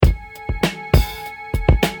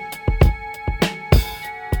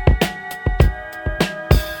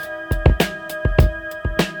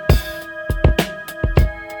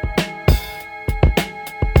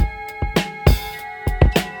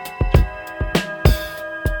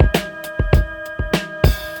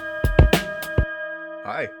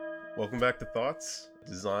Welcome back to Thoughts,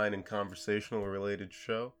 design and conversational related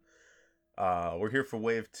show. We're here for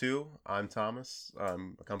Wave 2. I'm Thomas.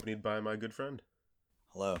 I'm accompanied by my good friend.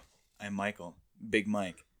 Hello, I'm Michael. Big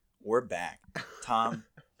Mike. We're back. Tom,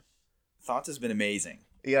 Thoughts has been amazing.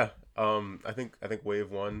 Yeah, I think Wave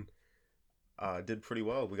 1 did pretty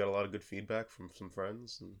well. We got a lot of good feedback from some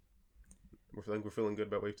friends, and we're feeling good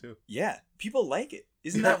about Wave 2. Yeah, people like it.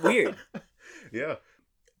 Isn't that weird? Yeah.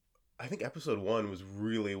 I think episode 1 was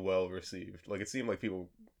really well received. Like, it seemed like people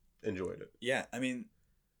enjoyed it. Yeah, I mean,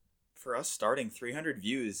 for us starting 300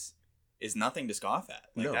 views is nothing to scoff at.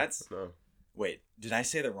 Like, No. Wait, did I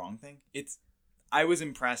say the wrong thing? I was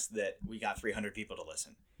impressed that we got 300 people to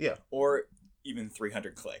listen. Yeah. Or even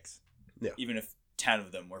 300 clicks. Yeah. Even if 10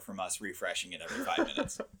 of them were from us refreshing it every 5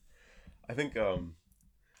 minutes. I think,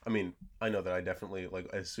 I know that I definitely, like,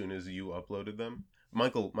 as soon as you uploaded them,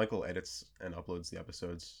 Michael edits and uploads the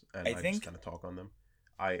episodes, and I just kind of talk on them.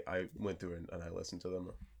 I went through and I listened to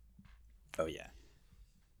them. Oh, yeah.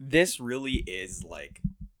 This really is, like,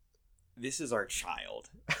 this is our child.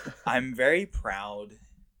 I'm very proud.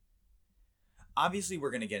 Obviously,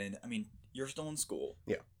 we're going to get into, you're still in school.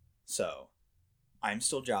 Yeah. So, I'm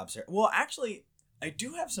still job searching. Well, actually, I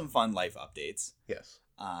do have some fun life updates. Yes.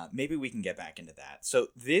 Maybe we can get back into that. So,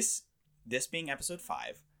 this being episode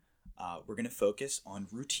 5, we're going to focus on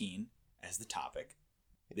routine as the topic.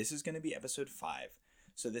 This is going to be episode 5.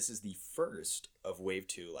 So this is the first of Wave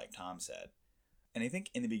 2, like Tom said. And I think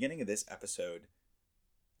in the beginning of this episode,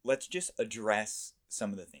 let's just address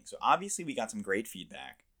some of the things. So obviously we got some great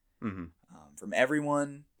feedback from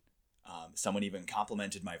everyone. Someone even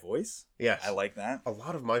complimented my voice. Yes. I like that. A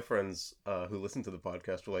lot of my friends who listen to the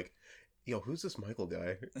podcast were like, yo, who's this Michael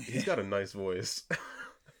guy? He's got a nice voice.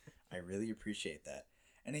 I really appreciate that.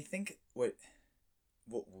 And I think what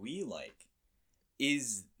we like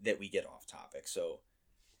is that we get off topic. So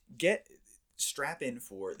strap in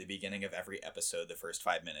for the beginning of every episode. The first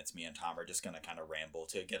 5 minutes, me and Tom are just going to kind of ramble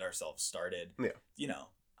to get ourselves started. Yeah. You know.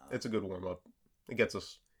 It's a good warm up. It gets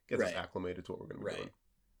us right. acclimated to what we're going to be doing.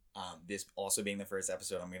 This also being the first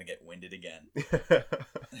episode, I'm going to get winded again.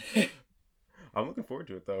 I'm looking forward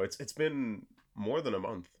to it, though. It's been more than a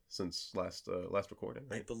month since last recording.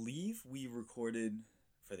 Right? I believe we recorded...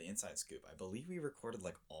 For the inside scoop, I believe we recorded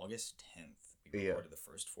like August 10th. We recorded the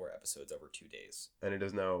first 4 episodes over 2 days. And it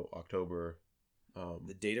is now October.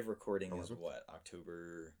 The date of recording 11th? is what?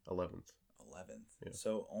 October 11th. 11th. Yeah.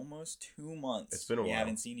 So almost 2 months. It's been a while. We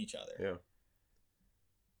haven't seen each other.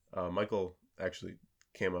 Yeah. Michael actually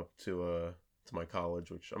came up to my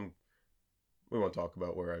college, which we won't talk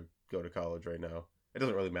about where I go to college right now. It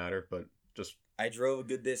doesn't really matter, but just I drove a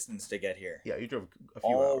good distance to get here. Yeah, you drove a few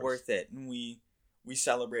All hours. worth it. And we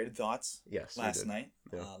celebrated Thoughts last night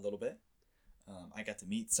a little bit. I got to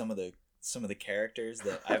meet some of the characters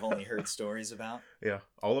that I've only heard stories about. Yeah,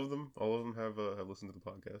 all of them have listened to the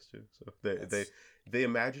podcast too. So they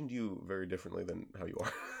imagined you very differently than how you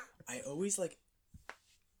are. I always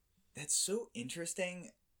that's so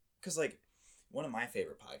interesting because one of my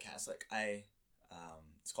favorite podcasts,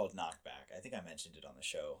 it's called Knockback. I think I mentioned it on the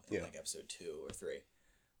show in episode 2 or 3,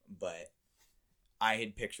 but I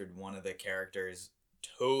had pictured one of the characters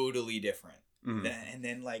totally different. Mm-hmm. And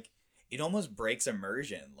then it almost breaks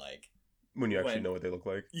immersion. When you actually know what they look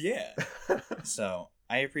like. Yeah. So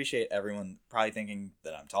I appreciate everyone probably thinking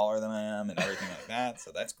that I'm taller than I am and everything like that.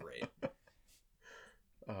 So that's great.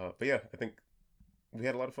 But yeah, I think we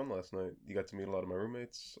had a lot of fun last night. You got to meet a lot of my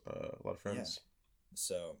roommates, a lot of friends. Yeah.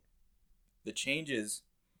 So the changes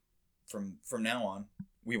from now on,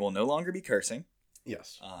 we will no longer be cursing.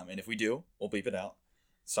 Yes. And if we do, we'll bleep it out.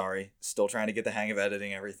 Sorry, still trying to get the hang of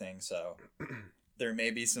editing everything, so there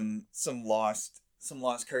may be some lost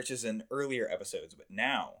curses in earlier episodes, but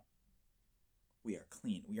now we are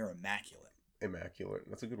clean. We are immaculate. Immaculate.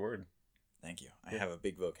 That's a good word. Thank you. I have a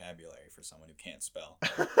big vocabulary for someone who can't spell.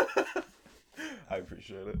 I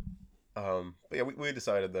appreciate it. But yeah, we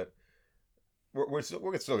decided that we're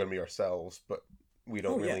still gonna be ourselves, but we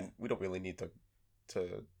don't really need to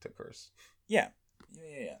curse. Yeah.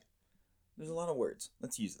 There's a lot of words.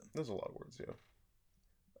 Let's use them. There's a lot of words, yeah.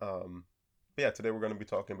 But yeah, today we're going to be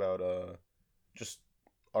talking about just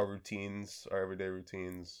our routines, our everyday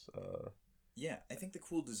routines. Yeah, I think the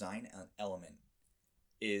cool design element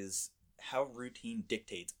is how routine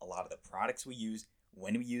dictates a lot of the products we use,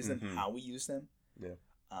 when we use them, how we use them. Yeah.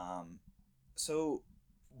 So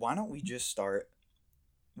why don't we just start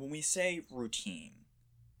when we say routine?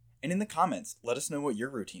 And in the comments, let us know what your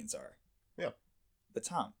routines are. Yeah. But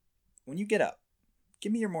Tom, when you get up,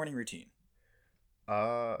 give me your morning routine.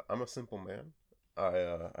 I'm a simple man.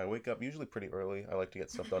 I wake up usually pretty early. I like to get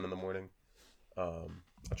stuff done in the morning.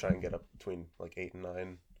 I'll try and get up between like 8 and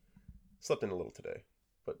 9. Slept in a little today,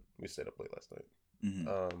 but we stayed up late last night.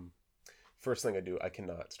 Mm-hmm. First thing I do, I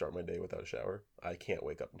cannot start my day without a shower. I can't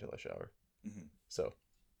wake up until I shower. Mm-hmm. So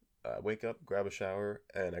I wake up, grab a shower,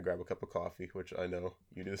 and I grab a cup of coffee, which I know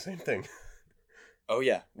you do the same thing. Oh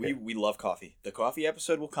yeah, Yeah. we love coffee. The coffee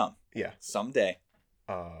episode will come. Yeah. Someday.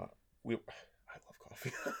 I love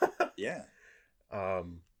coffee. Yeah.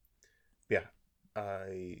 Yeah.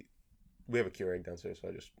 We have a Keurig downstairs, so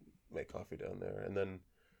I just make coffee down there. And then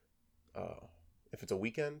if it's a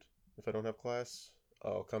weekend, if I don't have class,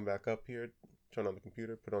 I'll come back up here, turn on the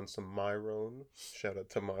computer, put on some Myron. Shout out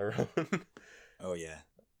to Myron. Oh yeah.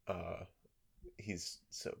 He's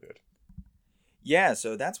so good. Yeah,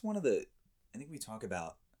 so that's one of the. I think we talk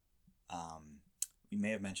about. We may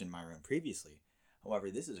have mentioned Myron previously.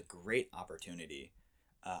 However, this is a great opportunity.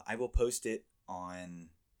 I will post it on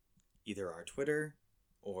either our Twitter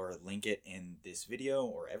or link it in this video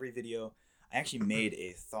or every video. I actually made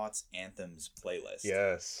a Thoughts Anthems playlist.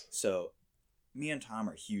 Yes. So, me and Tom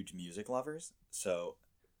are huge music lovers. So,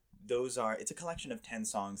 it's a collection of 10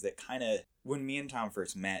 songs that kind of, when me and Tom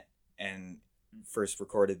first met and first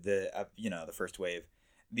recorded the first wave,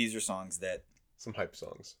 these are songs that... Some hype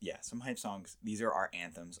songs. Yeah, some hype songs. These are our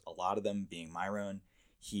anthems. A lot of them being Myron.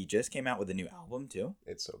 He just came out with a new album, too.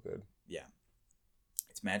 It's so good. Yeah.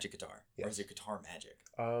 It's Magic Guitar. Yes. Or is it Guitar Magic?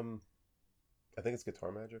 I think it's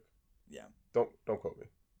Guitar Magic. Yeah. Don't quote me.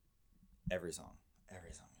 Every song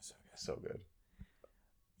is so good. So good.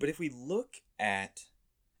 But if we look at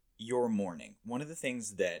your morning, one of the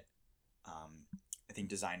things that I think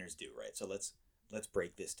designers do, right? So let's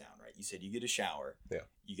break this down, right? You said you get a shower. Yeah.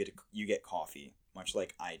 You get coffee, much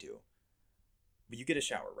like I do. But you get a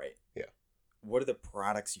shower, right? Yeah. What are the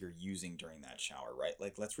products you're using during that shower, right?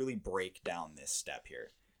 Like, let's really break down this step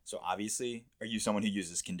here. So obviously, are you someone who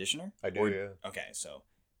uses conditioner? I do, yeah. Okay, so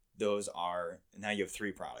those are, now you have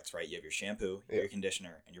 3 products, right? You have your shampoo, your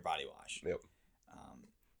conditioner, and your body wash. Yep.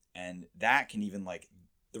 And that can even, like,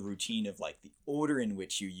 the routine of, like, the order in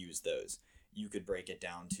which you use those. You could break it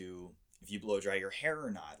down to if you blow dry your hair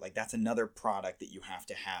or not. Like, that's another product that you have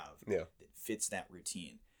to have that fits that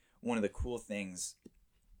routine. One of the cool things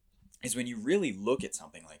is when you really look at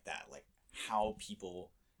something like that, like how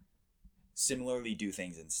people similarly do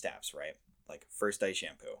things in steps, right? Like, first I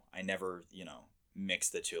shampoo. I never, mix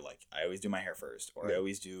the two. Like, I always do my hair first, or I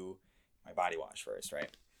always do my body wash first, right?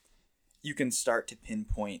 You can start to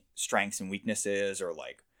pinpoint strengths and weaknesses, or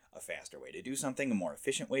like a faster way to do something, a more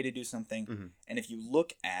efficient way to do something. Mm-hmm. And if you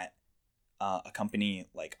look at a company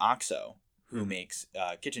like OXO, who makes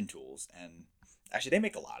kitchen tools, and actually they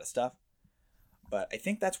make a lot of stuff, but I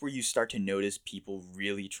think that's where you start to notice people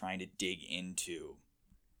really trying to dig into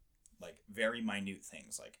like very minute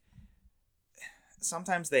things. Like,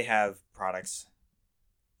 sometimes they have products.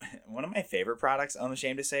 One of my favorite products, I'm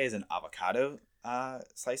ashamed to say, is an avocado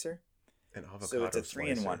slicer. An avocado So it's a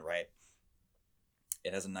 3-in-1, slicer. right?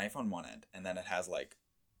 It has a knife on one end, and then it has, like,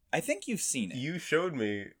 I think you've seen it. You showed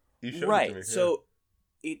me. You showed right. it to me. So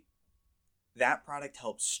that product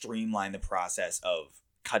helps streamline the process of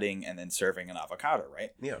cutting and then serving an avocado,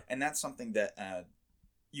 right? Yeah. And that's something that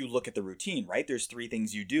you look at the routine, right? There's 3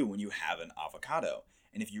 things you do when you have an avocado.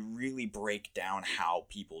 And if you really break down how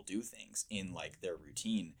people do things in, like, their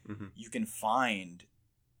routine, you can find,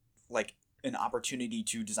 like, an opportunity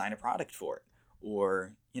to design a product for it,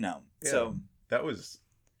 or so that was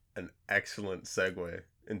an excellent segue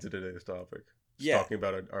into today's topic. Just talking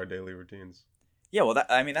about our daily routines. Yeah, well,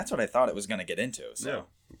 that's what I thought it was going to get into. So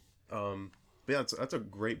but that's a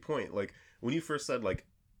great point. Like, when you first said, like,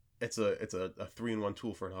 it's a 3-in-1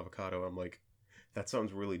 tool for an avocado, I'm like, that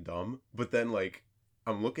sounds really dumb. But then, like,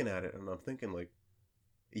 I'm looking at it and I'm thinking, like,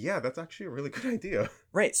 yeah, that's actually a really good idea.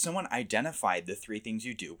 Right. Someone identified the 3 things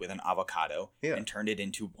you do with an avocado and turned it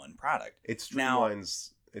into one product. It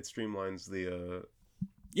streamlines the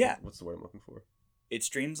what's the word I'm looking for? It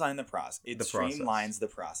streamlines the process. Streamlines the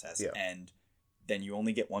process, and then you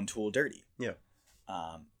only get one tool dirty. Yeah.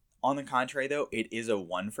 On the contrary, though, it is a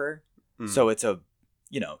one-fer, so it's a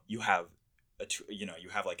you have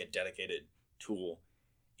like a dedicated tool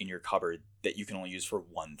in your cupboard that you can only use for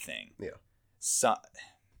one thing. Yeah. So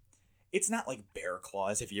it's not like bear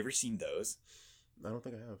claws. Have you ever seen those? I don't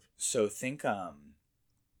think I have. So think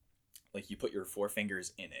like you put your 4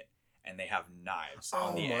 fingers in it and they have knives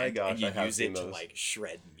on the end, gosh, and you use it to like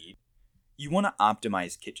shred meat. You want to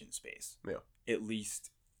optimize kitchen space. Yeah. At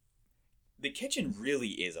least the kitchen really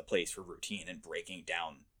is a place for routine and breaking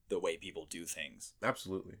down the way people do things.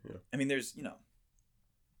 Absolutely. Yeah. I mean, there's,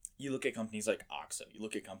 you look at companies like OXO, you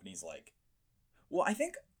look at companies like, well, I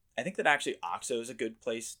think I think that actually OXO is a good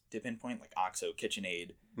place to pinpoint, like OXO,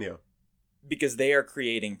 KitchenAid. Yeah. Because they are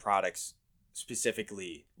creating products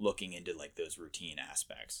specifically looking into like those routine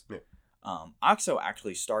aspects. Yeah. OXO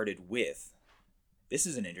actually started with, this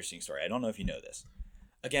is an interesting story. I don't know if you know this.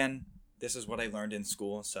 Again, this is what I learned in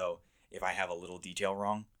school, so if I have a little detail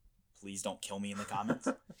wrong, please don't kill me in the comments.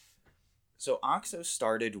 So OXO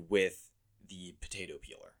started with the potato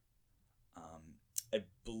peeler. I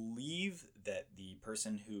believe that the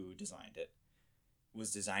person who designed it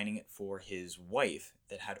was designing it for his wife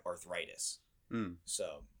that had arthritis.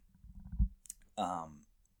 So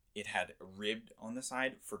it had ribbed on the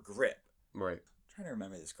side for grip. Right. I'm trying to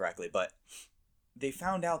remember this correctly, but they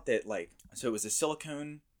found out that so it was a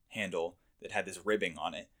silicone handle that had this ribbing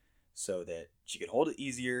on it so that she could hold it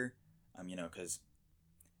easier, because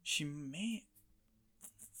she may,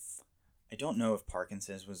 I don't know if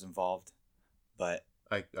Parkinson's was involved, but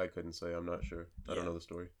I couldn't say. I'm not sure. I don't know the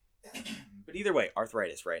story. But either way,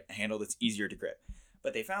 arthritis, right? A handle that's easier to grip.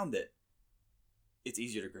 But they found that it's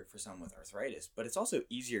easier to grip for someone with arthritis, but it's also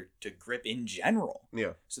easier to grip in general.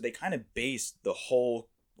 Yeah. So they kind of based the whole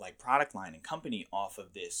product line and company off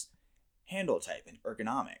of this handle type and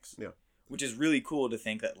ergonomics. Yeah. Which is really cool to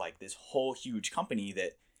think that this whole huge company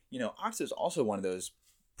that, OXO is also one of those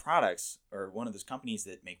products or one of those companies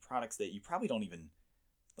that make products that you probably don't even,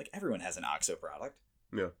 everyone has an OXO product.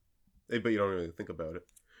 Yeah. But you don't really think about it.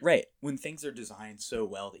 Right. When things are designed so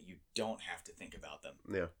well that you don't have to think about them.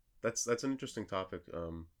 Yeah. That's an interesting topic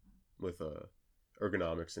with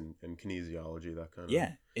ergonomics and kinesiology, that kind of.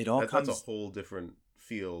 Yeah. It all comes... That's a whole different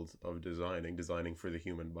field of designing for the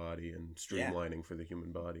human body and streamlining for the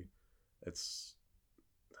human body. It's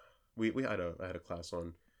I had a class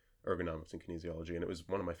on ergonomics and kinesiology, and it was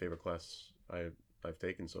one of my favorite classes I've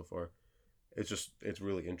taken so far. It's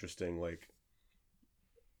really interesting.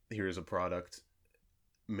 Here's a product,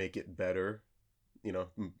 make it better,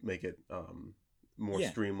 make it more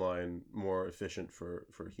streamlined, more efficient for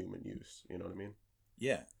human use. You know what I mean?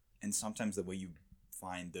 Yeah. And sometimes the way you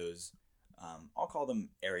find those, I'll call them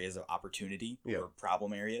areas of opportunity or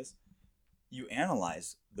problem areas, you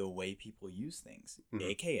analyze the way people use things,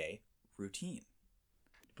 aka routine.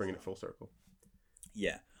 Bringing it full circle.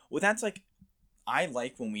 Yeah. Well, that's I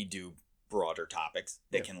like when we do broader topics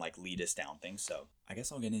that can lead us down things. So I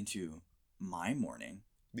guess I'll get into my morning.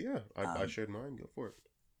 Yeah, I shared mine. Go for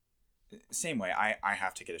it. Same way. I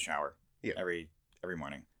have to get a shower. Yeah. Every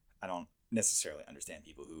morning. I don't necessarily understand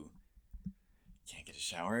people who can't get a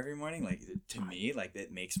shower every morning. To me,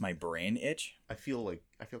 that makes my brain itch. I feel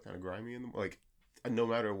kind of grimy in the no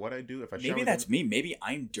matter what I do, if I shower. Maybe that's me. Maybe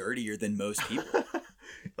I'm dirtier than most people.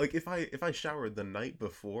 if I showered the night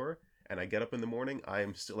before and I get up in the morning, I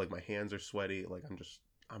am still my hands are sweaty.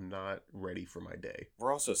 I'm not ready for my day.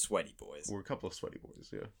 We're also sweaty boys. We're a couple of sweaty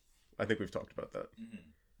boys. Yeah, I think we've talked about that. Mm-hmm.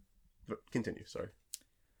 But continue. Sorry.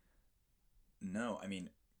 No,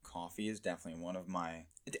 coffee is definitely one of my...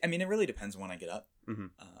 it really depends when I get up. Mm-hmm.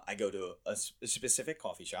 I go to a specific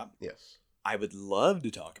coffee shop. Yes. I would love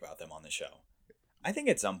to talk about them on the show. I think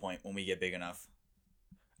at some point when we get big enough...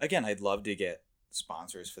 Again, I'd love to get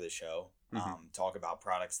sponsors for the show. Mm-hmm. Talk about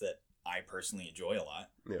products that I personally enjoy a lot.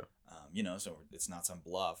 Yeah. So it's not some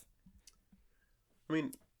bluff. We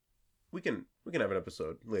can have an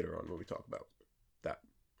episode later on where we talk about that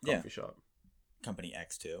coffee shop. Company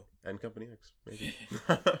X too. And Company X, maybe.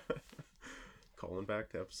 Calling back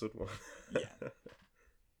to episode 1. Yeah.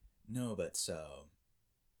 No, but so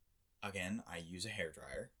again, I use a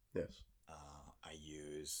hairdryer. Yes. I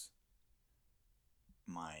use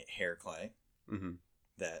my hair clay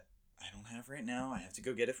that I don't have right now. I have to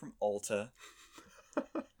go get it from Ulta.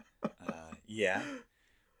 Yeah.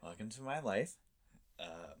 Welcome to my life.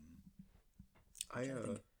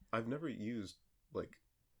 I've never used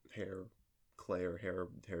hair clay or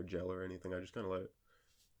hair gel or anything. I just kind of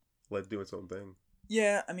let it do its own thing.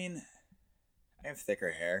 Yeah, I have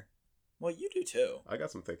thicker hair. Well, you do too. I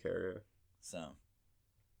got some thick hair, yeah. So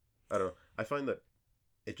I don't know. I find that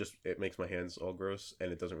it makes my hands all gross,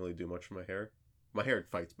 and it doesn't really do much for my hair. My hair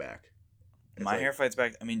fights back. My hair fights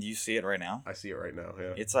back. Do you see it right now? I see it right now,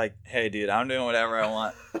 yeah. It's hey, dude, I'm doing whatever I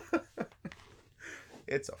want.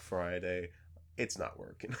 It's a Friday. It's not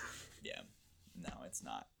working. Yeah. No, it's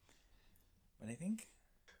not. But I think...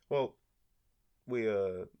 Well, we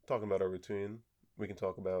talking about our routine. We can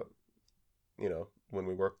talk about, when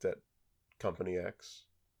we worked at Company X.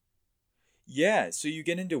 Yeah, so you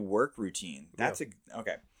get into work routine. That's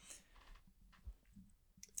okay.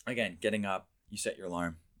 Again, getting up, you set your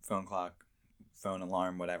alarm, phone clock, phone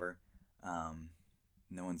alarm, whatever.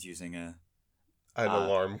 No one's using a An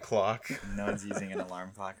alarm clock. No one's using an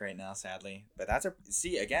alarm clock right now, sadly. But that's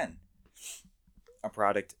again, a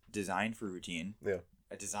product designed for routine. Yeah.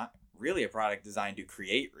 Really a product designed to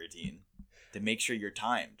create routine, to make sure you're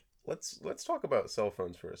timed. Let's talk about cell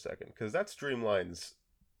phones for a second, because that streamlines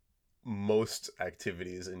most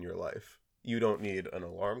activities in your life. You don't need an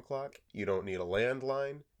alarm clock. You don't need a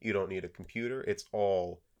landline. You don't need a computer. It's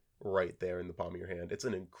all right there in the palm of your hand. It's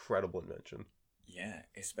an incredible invention. Yeah,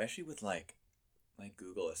 especially with like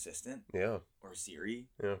Google Assistant. Yeah. Or Siri.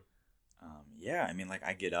 Yeah. Yeah, I mean, like,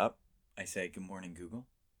 I get up, I say, "Good morning, Google,"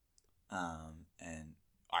 and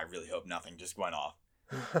I really hope nothing just went off.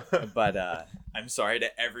 But I'm sorry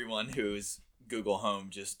to everyone whose Google Home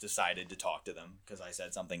just decided to talk to them because I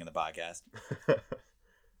said something in the podcast.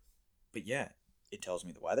 But yeah, it tells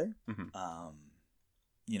me the weather. Mm-hmm.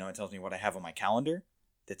 It tells me what I have on my calendar.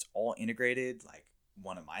 That's all integrated. Like,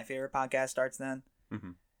 one of my favorite podcasts starts then.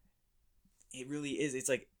 Mm-hmm. It really is. It's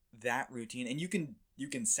like that routine, and you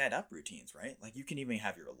can set up routines, right? Like, you can even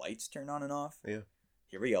have your lights turn on and off. Yeah.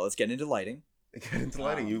 Here we go. Let's get into lighting. Get into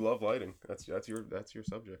lighting. You love lighting. That's your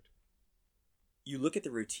subject. You look at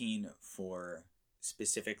the routine for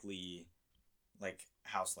specifically like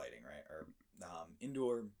house lighting, right? Or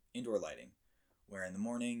indoor lighting, where in the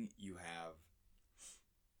morning you have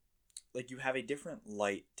a different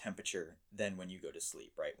light temperature than when you go to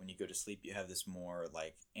sleep, right? When you go to sleep, you have this more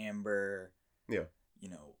like amber, yeah,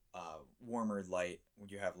 warmer light. When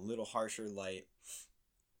you have a little harsher light,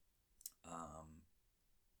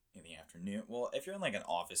 in the afternoon. Well, if you're in like an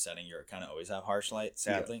office setting, you're kind of always have harsh light,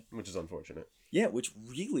 sadly. Yeah, which is unfortunate. Yeah, which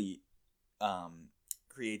really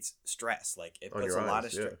creates stress. Like, it puts a lot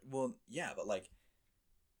of stress. Yeah. Well, yeah, but like,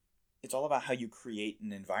 it's all about how you create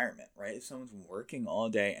an environment, right? If someone's working all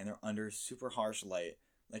day and they're under super harsh light,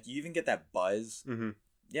 like, you even get that buzz. Mm-hmm.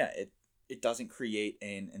 Yeah, it doesn't create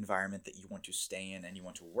an environment that you want to stay in and you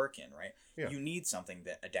want to work in, right? Yeah. You need something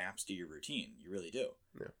that adapts to your routine. You really do.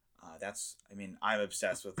 Yeah. I'm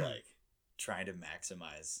obsessed with like trying to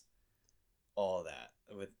maximize all that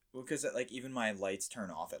because like even my lights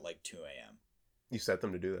turn off at like 2 a.m. You set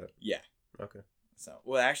them to do that? Yeah. Okay. So,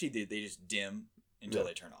 well, actually, they just dim until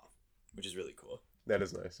they turn off, which is really cool. That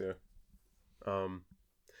is nice, yeah. But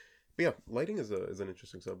yeah, lighting is an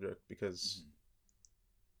interesting subject because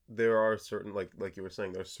there are certain like you were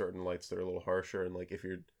saying, there's certain lights that are a little harsher, and like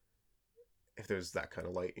if there's that kind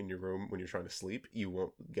of light in your room when you're trying to sleep, you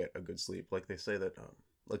won't get a good sleep. Like they say that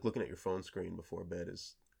like looking at your phone screen before bed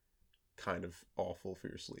is kind of awful for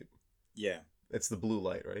your sleep. Yeah. It's the blue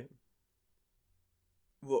light, right?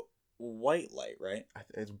 Well, white light, right?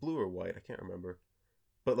 It's blue or white, I can't remember.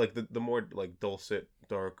 But like the more like dulcet,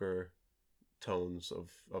 darker tones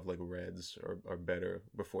of like reds are better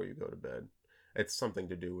before you go to bed. It's something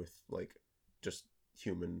to do with like just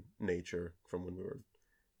human nature from when we were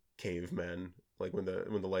cavemen. Like when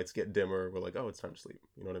the lights get dimmer, we're like, oh, it's time to sleep.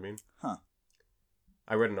 You know what I mean? Huh.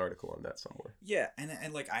 I read an article on that somewhere. Yeah,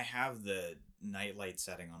 and like I have the night light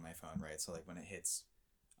setting on my phone, right? So like when it hits,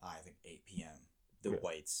 I think 8 p.m., the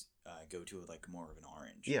whites go to like more of an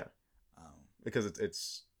orange. Yeah. Because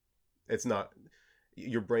it's not,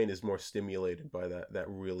 your brain is more stimulated by that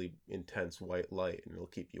really intense white light, and it'll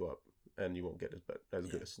keep you up, and you won't get as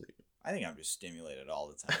good a sleep. I think I'm just stimulated all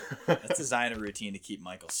the time. Let's design a routine to keep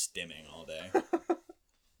Michael stimming all day.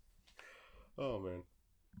 Oh man.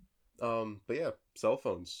 But yeah, cell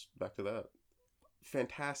phones, back to that.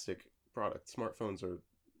 Fantastic product. Smartphones are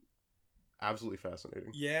absolutely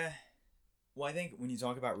fascinating. Yeah. Well, I think when you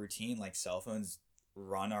talk about routine, like, cell phones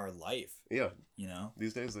run our life. Yeah. You know?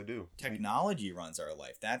 These days they do. Technology runs our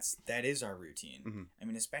life. That is our routine. Mm-hmm. I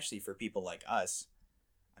mean, especially for people like us.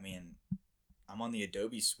 I mean, I'm on the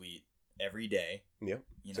Adobe suite every day. Yeah.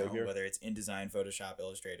 You know, whether it's InDesign, Photoshop,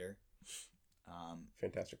 Illustrator.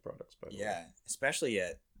 Fantastic products, by the way. Yeah, especially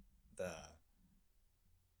at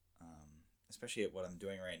what I'm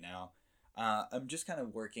doing right now. I'm just kind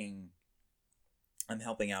of working. I'm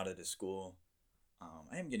helping out at a school.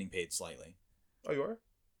 I am getting paid slightly. Oh, you are?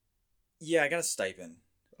 Yeah, I got a stipend.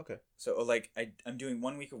 Okay. So like I'm doing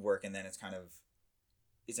 1 week of work, and then it's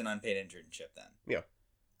an unpaid internship then. Yeah.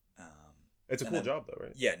 It's a cool job though,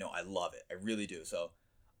 right? Yeah, no, I love it. I really do. So,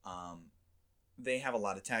 they have a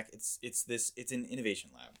lot of tech. It's an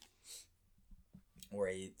innovation lab or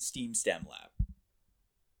a STEM lab.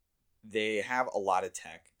 They have a lot of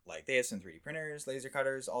tech. Like, they have some 3D printers, laser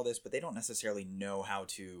cutters, all this, but they don't necessarily know how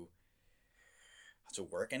to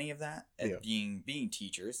work any of that. And being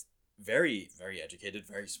teachers, very, very educated,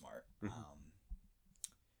 very smart. Mm-hmm.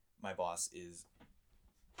 My boss is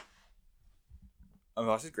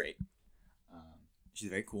great. She's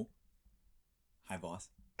very cool. Hi, boss.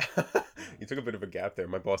 You took a bit of a gap there.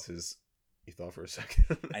 My boss is. You thought for a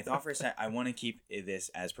second. I thought for a second. I want to keep this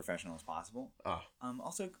as professional as possible. Ah.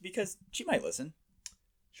 Also because she might listen.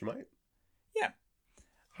 She might. Yeah.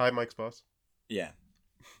 Hi, Mike's boss. Yeah.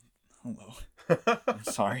 Hello. I'm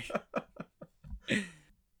sorry.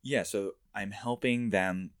 Yeah, so I'm helping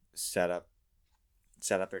them set up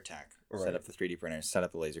their tech, right. Set up the 3D printer, set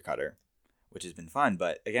up the laser cutter, which has been fun.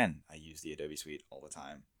 But again, I use the Adobe Suite all the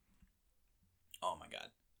time. Oh my god,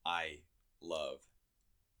 I love.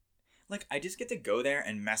 Like, I just get to go there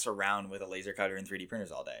and mess around with a laser cutter and 3D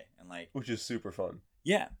printers all day, and like, which is super fun.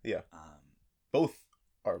 Yeah. Yeah. Both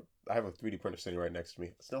are. I have a 3D printer sitting right next to me.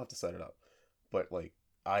 I still have to set it up, but like,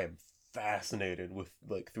 I am fascinated with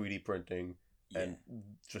like 3D printing and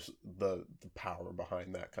just the power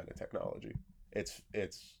behind that kind of technology. It's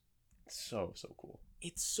so cool.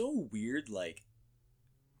 It's so weird, like,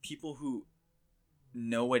 people who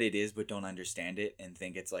know what it is but don't understand it and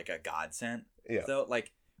think it's like a godsend. Yeah. So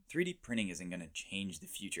like 3D printing isn't going to change the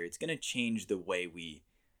future. It's going to change the way we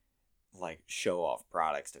like show off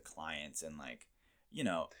products to clients and like, you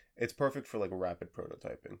know, it's perfect for like rapid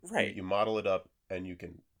prototyping. Right. You model it up and you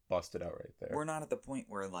can bust it out right there. We're not at the point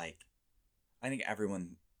where like I think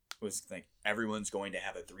everyone was like everyone's going to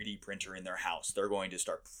have a 3D printer in their house. They're going to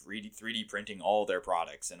start 3D printing all their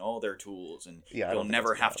products and all their tools, and you'll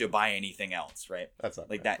never have to buy anything else, right? That's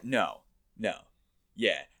not like that. No.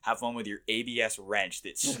 Yeah, have fun with your ABS wrench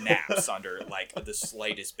that snaps under like the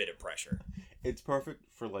slightest bit of pressure. It's perfect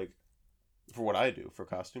for like for what I do for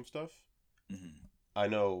costume stuff. Mm-hmm. I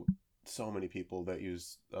know so many people that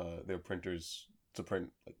use their printers to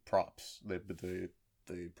print like props.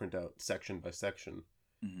 They print out section by section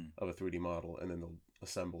of a 3D model, and then they'll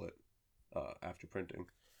assemble it after printing,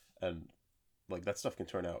 and like that stuff can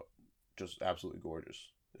turn out just absolutely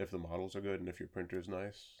gorgeous if the models are good and if your printer is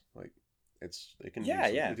nice. Like it can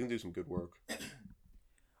do some good work.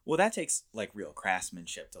 Well, that takes like real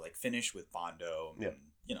craftsmanship to like finish with Bondo and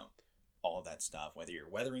you know all of that stuff. Whether you're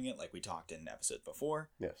weathering it like we talked in episode before.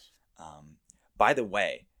 Yes. By the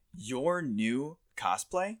way, your new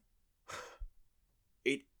cosplay.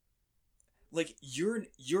 Like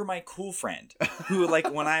you're my cool friend who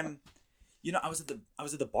like when I'm, you know, I was at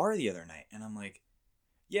the bar the other night and I'm like,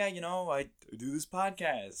 yeah, you know, I do this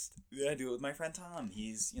podcast. I do it with my friend Tom.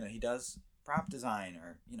 He's, you know, he does prop design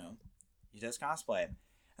or, you know, he does cosplay.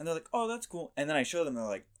 And they're like, oh, that's cool. And then I show them, they're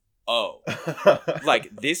like, oh,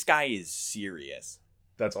 like this guy is serious.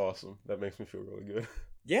 That's awesome. That makes me feel really good.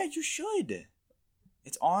 Yeah, you should.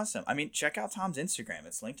 It's awesome. I mean, check out Tom's Instagram.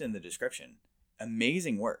 It's linked in the description.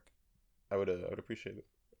 Amazing work. I would appreciate it.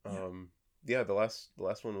 Yeah, the last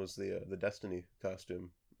one was the Destiny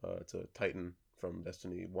costume. It's a Titan from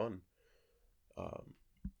Destiny 1.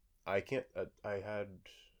 I had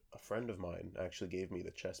a friend of mine actually gave me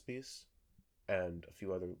the chest piece and a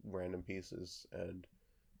few other random pieces, and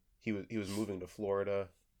he was moving to Florida,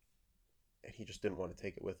 and he just didn't want to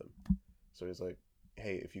take it with him. So he's like,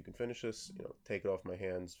 "Hey, if you can finish this, you know, take it off my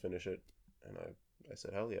hands, finish it." And I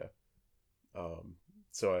said, "Hell yeah."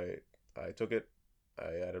 So I took it,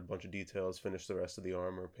 I added a bunch of details, finished the rest of the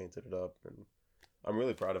armor, painted it up, and I'm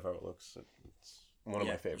really proud of how it looks. It's one of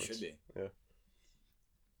my favorites. It should be. Yeah.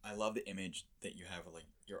 I love the image that you have of like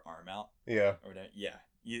your arm out. Yeah. Or whatever. Yeah.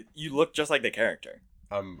 You look just like the character.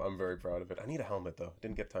 I'm very proud of it. I need a helmet though.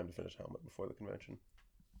 Didn't get time to finish a helmet before the convention.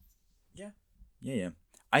 Yeah.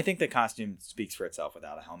 I think the costume speaks for itself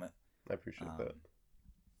without a helmet. I appreciate that.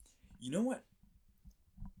 You know what?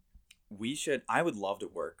 I would love to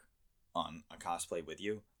work on a cosplay with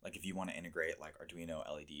you. Like if you want to integrate like Arduino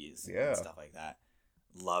LEDs and stuff like that.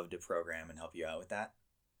 Love to program and help you out with that.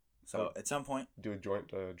 So at some point. Do a joint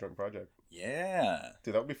project. Yeah.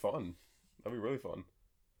 Dude, that would be fun. That'd be really fun.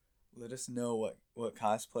 Let us know what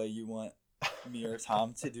cosplay you want me or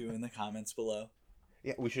Tom to do in the comments below.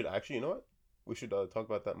 Yeah, we should actually, you know what? We should talk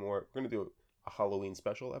about that more. We're going to do a Halloween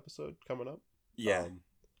special episode coming up. Yeah.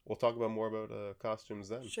 We'll talk about more about costumes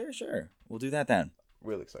then. Sure. We'll do that then.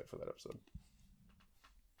 Really excited for that episode.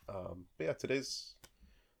 But yeah, today's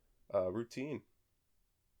routine.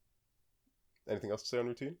 Anything else to say on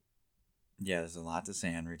routine? Yeah, there's a lot to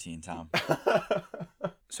say on routine, Tom.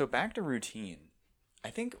 So back to routine. I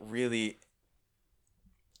think really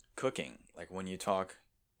cooking, like when you talk,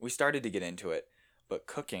 we started to get into it, but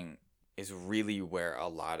cooking is really where a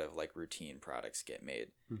lot of like routine products get made.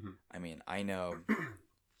 Mm-hmm. I mean, I know.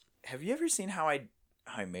 Have you ever seen how I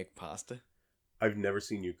make pasta? I've never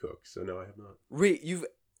seen you cook, so no, I have not. Wait, you've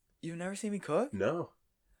never seen me cook? No.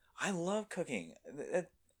 I love cooking.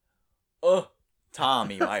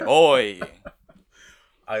 Tommy, my boy.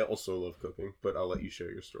 I also love cooking, but I'll let you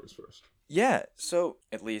share your stories first. Yeah, so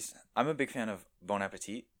at least I'm a big fan of Bon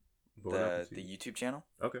Appetit, Bon appetit. the YouTube channel.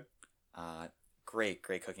 Okay. Great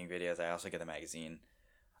cooking videos. I also get the magazine.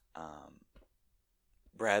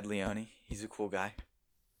 Brad Leone, he's a cool guy.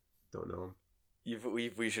 Don't know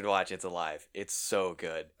him. We should watch It's Alive. It's so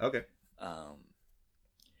good. Okay.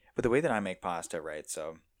 But the way that I make pasta, right?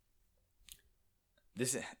 So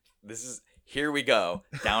this is here we go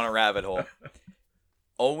down a rabbit hole.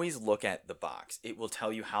 Always look at the box. It will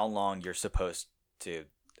tell you how long you're supposed to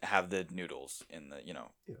have the noodles in the,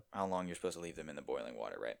 how long you're supposed to leave them in the boiling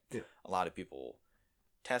water, right? Yeah. A lot of people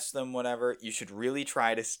test them, whatever. You should really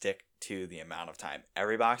try to stick to the amount of time.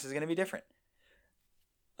 Every box is going to be different.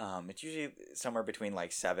 It's usually somewhere between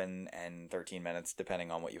like 7 and 13 minutes,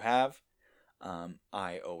 depending on what you have.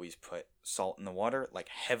 I always put salt in the water, like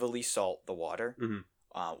heavily salt the water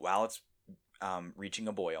while it's reaching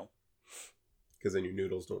a boil. Because then your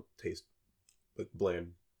noodles don't taste like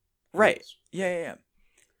bland. Right. Noodles. Yeah.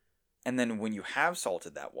 And then when you have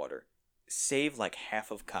salted that water, save like half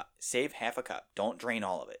a cup. Don't drain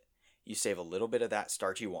all of it. You save a little bit of that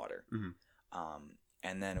starchy water.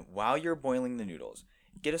 And then while you're boiling the noodles,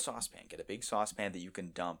 get a saucepan. Get a big saucepan that you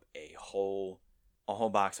can dump a whole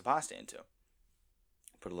box of pasta into.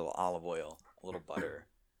 Put a little olive oil, a little butter,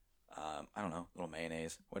 I don't know, a little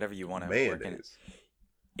mayonnaise, whatever you want to work in it.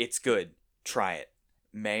 It's good. Try it.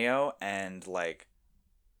 Mayo and like,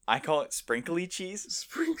 I call it sprinkly cheese.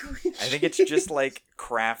 Sprinkly cheese. I think it's just like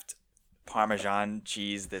Kraft Parmesan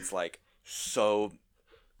cheese that's like so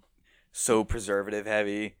preservative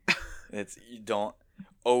heavy. You don't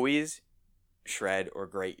always shred or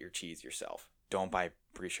grate your cheese yourself. Don't buy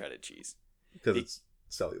pre-shredded cheese because it's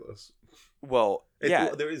cellulose. Well, yeah,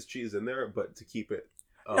 there is cheese in there, but to keep it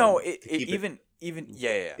even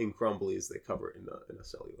in crumblies, they cover it in a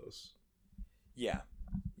cellulose. Yeah.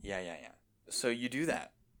 So you do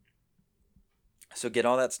that. So get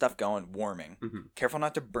all that stuff going, warming. Careful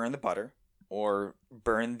not to burn the butter or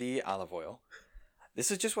burn the olive oil. This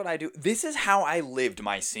is just what I do. This is how I lived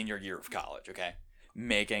my senior year of college, okay?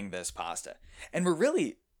 Making this pasta. And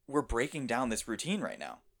we're breaking down this routine right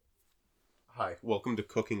now. Hi, welcome to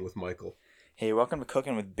Cooking with Michael. Hey, welcome to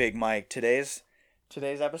Cooking with Big Mike. Today's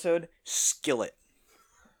episode, skillet.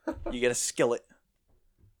 You get a skillet.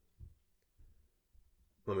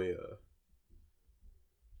 Let me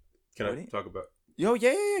can I talk about Yo,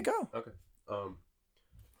 yeah, go. Okay.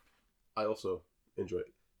 I also enjoy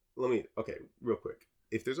it. Real quick.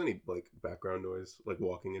 If there's any like background noise, like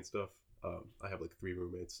walking and stuff, I have like 3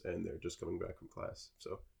 roommates and they're just coming back from class,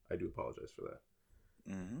 so I do apologize for that.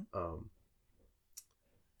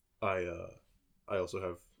 I also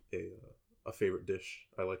have a favorite dish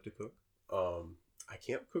I like to cook. I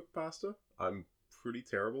can't cook pasta. I'm pretty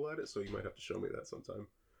terrible at it, so you might have to show me that sometime.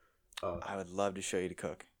 I would love to show you to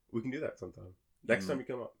cook. We can do that sometime. Next time you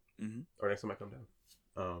come up. Or next time I come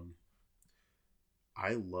down.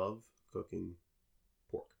 I love cooking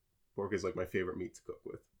pork. Pork is like my favorite meat to cook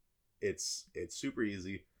with. It's super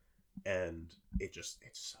easy, and it's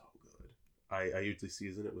so good. I usually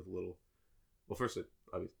season it with a little... Well, first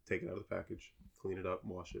I take it out of the package, clean it up,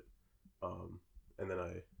 wash it. And then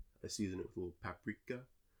I season it with a little paprika,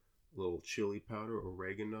 a little chili powder,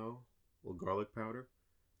 oregano, a little garlic powder,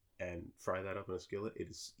 and fry that up in a skillet. It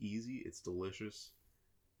is easy, it's delicious,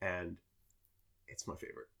 and it's my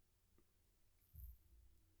favorite.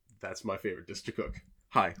 That's my favorite dish to cook.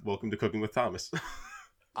 Hi, welcome to Cooking with Thomas.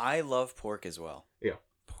 I love pork as well. Yeah.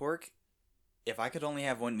 Pork, if I could only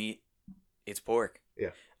have one meat, it's pork.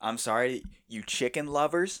 Yeah. I'm sorry, you chicken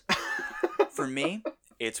lovers. For me,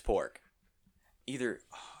 it's pork. Either,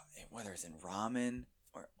 whether it's in ramen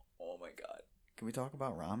or, oh my God. Can we talk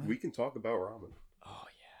about ramen? We can talk about ramen. Oh,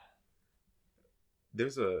 yeah.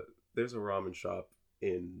 There's a ramen shop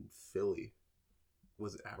in Philly.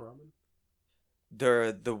 Was it At Ramen?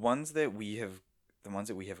 The ones that we have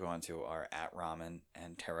gone to are At Ramen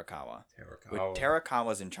and Terakawa.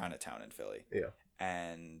 Terakawa's in Chinatown in Philly. Yeah.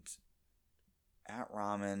 And At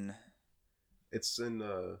Ramen, it's in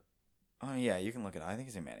oh yeah, you can look it up. I think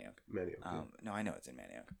it's in Manayunk. Yeah. No, I know it's in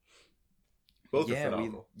Manayunk. Both are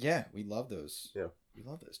phenomenal. We love those. Yeah. We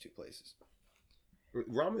love those 2 places.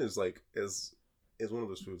 Ramen is like is one of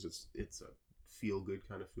those foods. It's a feel good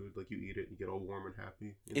kind of food. Like you eat it, you get all warm and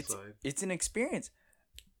happy inside. It's an experience.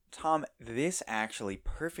 Tom, this actually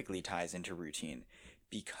perfectly ties into routine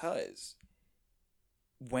because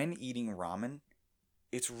when eating ramen,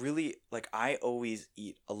 it's really like I always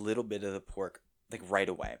eat a little bit of the pork like right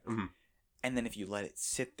away. And then if you let it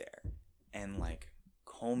sit there and like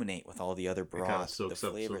culminate with all the other broth, the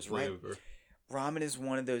flavors, right? Ramen is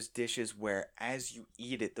one of those dishes where as you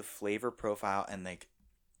eat it, the flavor profile and like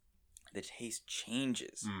the taste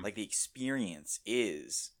changes. Like the experience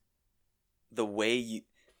is the way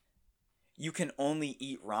you can only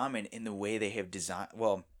eat ramen in the way they have designed.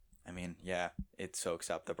 Well, I mean, yeah, it soaks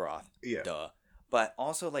up the broth. Yeah. Duh. But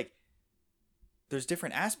also, like, there's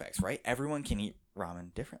different aspects, right? Everyone can eat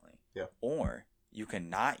ramen differently. Yeah. Or you can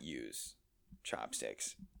not use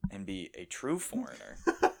chopsticks and be a true foreigner.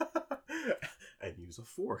 And use a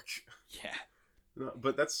fork. Yeah. No,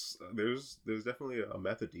 but there's definitely a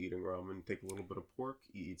method to eating ramen. You take a little bit of pork,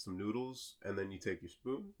 you eat some noodles, and then you take your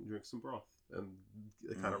spoon and drink some broth, and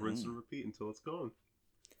kind of rinse and repeat until it's gone.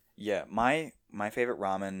 Yeah, my favorite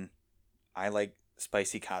ramen, I like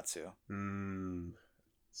spicy katsu.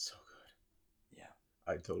 So good. Yeah,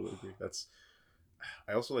 I totally agree.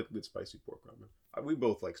 I also like good spicy pork ramen. We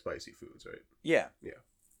both like spicy foods, right? Yeah. Yeah.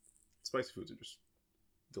 Spicy foods are just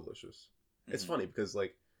delicious. Mm-hmm. It's funny because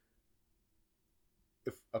like,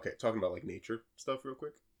 talking about like nature stuff real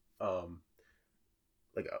quick,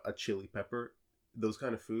 like a chili pepper, those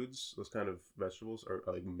kind of foods, those kind of vegetables are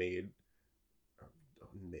like made.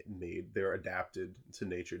 They're adapted to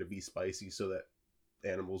nature to be spicy so that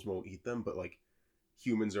animals won't eat them, but like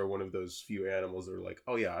humans are one of those few animals that are like,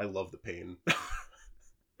 oh yeah, I love the pain.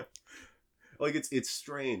 Like it's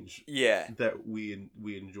strange, yeah, that we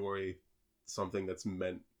enjoy something that's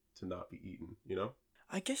meant to not be eaten, you know?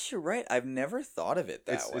 I guess you're right. I've never thought of it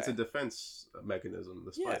that way. It's a defense mechanism,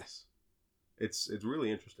 the spice. Yeah. It's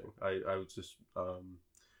really interesting. I was just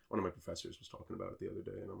one of my professors was talking about it the other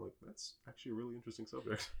day, and I'm like, that's actually a really interesting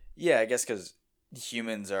subject. Yeah, I guess because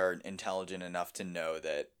humans are intelligent enough to know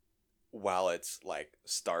that while it's like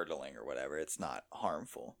startling or whatever, it's not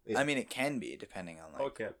harmful. Yeah. I mean, it can be depending on like. Oh,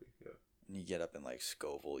 it can be. Yeah. When you get up in like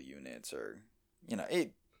Scoville units, or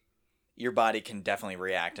your body can definitely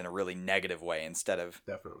react in a really negative way instead of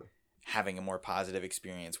definitely having a more positive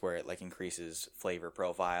experience where it like increases flavor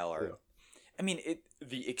profile or. Yeah. I mean,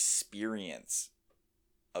 the experience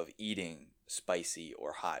of eating spicy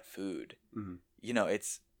or hot food,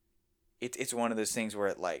 it's one of those things where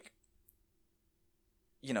it like,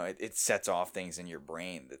 it sets off things in your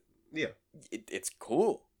brain that it's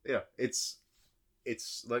cool. Yeah, it's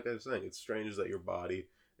like I was saying, it's strange that your body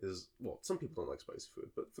is, well, some people don't like spicy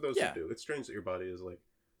food, but for those who do, it's strange that your body is like,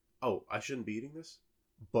 oh, I shouldn't be eating this,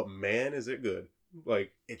 but man, is it good.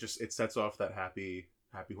 Like it sets off that happy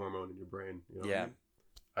hormone in your brain. You know what I mean?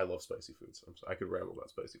 I love spicy foods. I could ramble about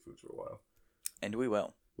spicy foods for a while. And we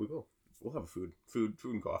will. We will. We'll have a food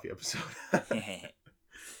and coffee episode. But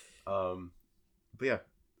yeah.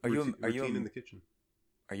 Are you in the kitchen?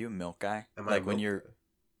 Are you a milk guy? Like when you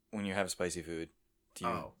have spicy food,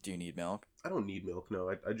 do you need milk? I don't need milk. No,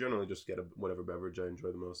 I generally just get whatever beverage I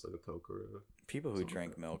enjoy the most, like a Coke or a. People who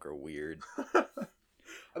drink milk are weird.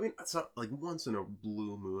 I mean, it's not like once in a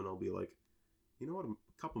blue moon I'll be like, you know what, a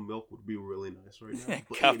cup of milk would be really nice right now.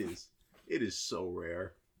 But it is so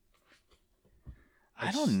rare.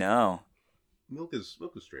 I don't know. Milk is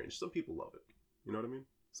strange. Some people love it. You know what I mean?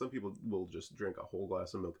 Some people will just drink a whole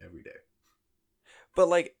glass of milk every day. But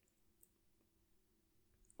like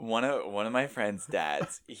one of my friend's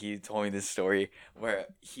dads, he told me this story where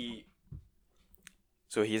he's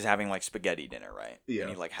having like spaghetti dinner, right? Yeah. And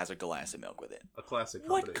he like has a glass of milk with it. A classic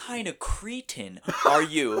combination. What kind of cretin are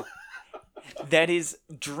you that is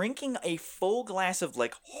drinking a full glass of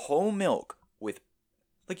like whole milk with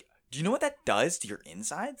like, do you know what that does to your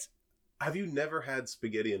insides? Have you never had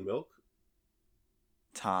spaghetti and milk?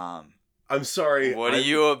 Tom. I'm sorry. What are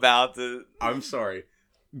you about to... I'm sorry.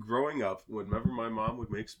 Growing up, whenever my mom would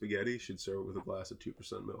make spaghetti, she'd serve it with a glass of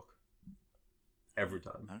 2% milk. Every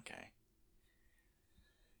time. Okay.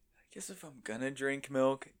 I guess if I'm gonna drink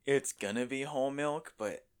milk, it's gonna be whole milk,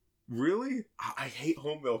 but... Really? I hate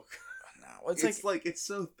whole milk. No, it's like it's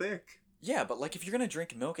so thick. Yeah, but like if you're gonna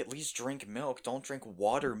drink milk, at least drink milk. Don't drink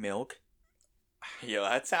water milk. Yo,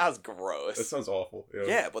 that sounds gross. That sounds awful.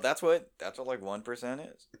 Yeah, but that's what like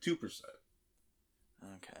 1% is. 2%.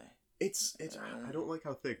 Okay. It's I don't like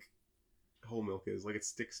how thick whole milk is. Like it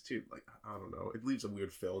sticks to, like, I don't know. It leaves a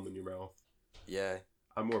weird film in your mouth. Yeah.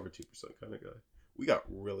 I'm more of a 2% kind of guy. We got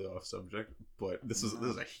really off subject, but this is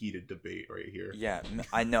a heated debate right here. Yeah,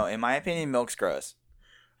 I know. In my opinion, milk's gross.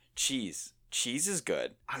 Cheese is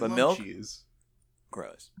good, but love milk, cheese.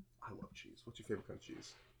 Gross. I love cheese. What's your favorite kind of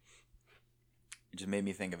cheese? It just made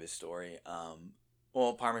me think of his story.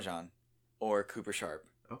 Well, Parmesan or Cooper Sharp.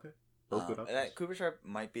 Okay. Both good options. That Cooper Sharp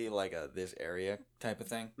might be like a this area type of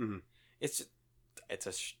thing. Mm-hmm. It's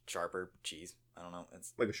a sharper cheese. I don't know.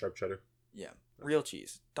 It's like a sharp cheddar. Yeah. Real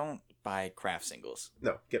cheese. Don't buy Kraft singles.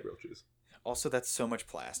 No, get real cheese. Also, that's so much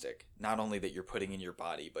plastic. Not only that you're putting in your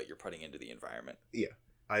body, but you're putting into the environment. Yeah.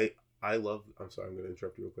 I love... I'm sorry, I'm going to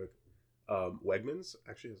interrupt you real quick. Wegmans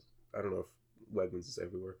actually has, I don't know if Wegmans is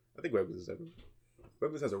everywhere. I think Wegmans is everywhere.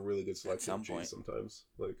 Wegmans has a really good selection of cheese sometimes.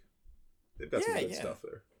 Like, they've got some good stuff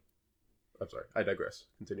there. I'm sorry, I digress.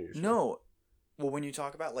 Continue your story. No. Well, when you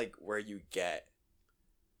talk about, like, where you get...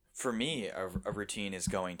 For me, a routine is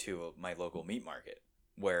going to my local meat market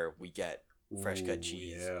where we get fresh cut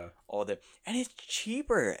cheese. Yeah. All the... And it's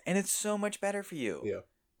cheaper, and it's so much better for you. Yeah.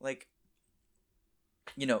 Like,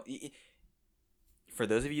 you know, for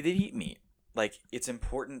those of you that eat meat, like, it's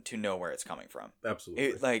important to know where it's coming from.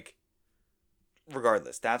 Absolutely. Like,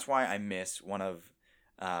 regardless, that's why I miss one of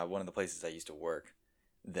the places I used to work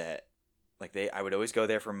that, like, I would always go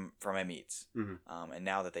there for my meats. Mm-hmm. And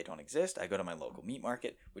now that they don't exist, I go to my local meat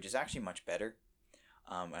market, which is actually much better.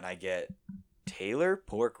 And I get Taylor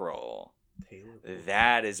pork roll.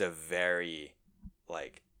 That is a very,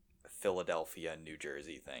 like, Philadelphia, New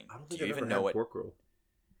Jersey thing. I don't think I've ever had pork roll.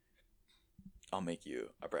 I'll make you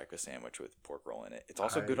a breakfast sandwich with pork roll in it. It's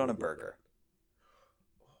also good on a burger.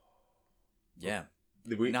 Yeah.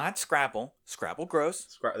 Not Scrapple. Scrapple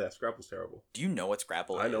gross. Scrapple's terrible. Do you know what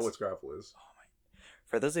Scrapple is? I know what Scrapple is. Oh my!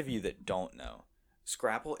 For those of you that don't know,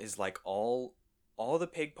 Scrapple is like all the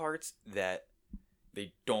pig parts that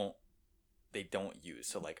they don't use.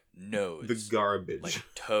 So, like, nose, the garbage, like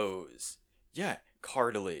toes, yeah,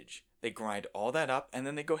 cartilage. They grind all that up, and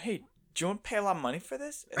then they go, "Hey, do you want to pay a lot of money for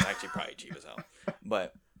this?" It's actually probably cheap as hell,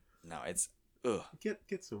 but no, it's ugh.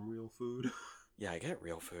 Get some real food. Yeah, I get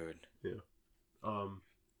real food. Yeah.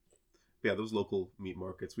 Yeah, those local meat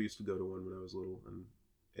markets. We used to go to one when I was little, and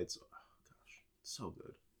it's, oh gosh, so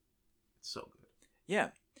good. It's so good. Yeah.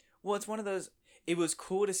 Well, it's one of those. It was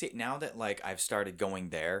cool to see now that, like, I've started going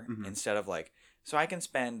there instead of, like, so I can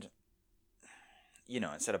spend, you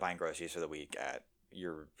know, instead of buying groceries for the week at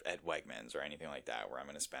Wegmans or anything like that, where I'm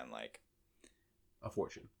going to spend, like, a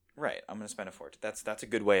fortune. Right. I'm going to spend a fortune. That's a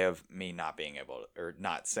good way of me not being able to, or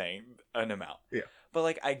not saying an amount. Yeah. But,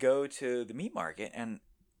 like, I go to the meat market, and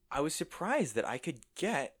I was surprised that I could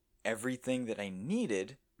get everything that I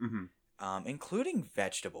needed, including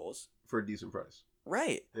vegetables. For a decent price.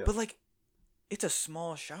 Right. Yeah. But, like, it's a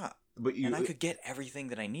small shop. And I could get everything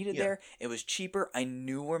that I needed there. It was cheaper. I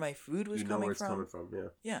knew where my food was coming from. You know where it's coming from, yeah.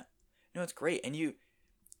 Yeah. No, it's great. And you,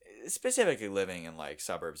 specifically living in, like,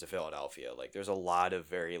 suburbs of Philadelphia, like, there's a lot of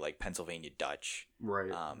very, like, Pennsylvania Dutch.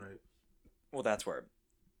 Right, right. Well, that's where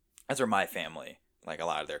my family, like, a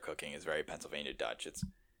lot of their cooking is very Pennsylvania Dutch. It's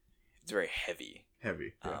very heavy.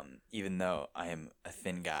 Heavy, yeah. Even though I am a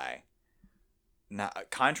thin guy. Not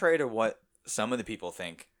contrary to what some of the people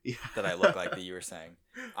think that I look like that you were saying.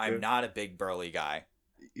 I'm not a big burly guy.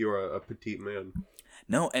 You're a petite man.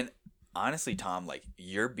 No, and honestly, Tom, like,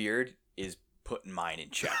 your beard is putting mine in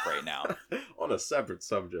check right now. On a separate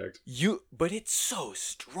subject. But it's so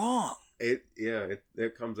strong. It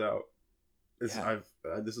comes out. This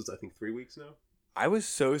is I think 3 weeks now. I was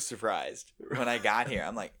so surprised when I got here.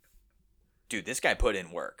 I'm like, dude, this guy put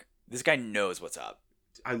in work. This guy knows what's up.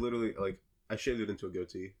 I literally, like, I shaved it into a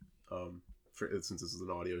goatee. Since this is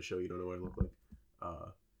an audio show, you don't know what I look like.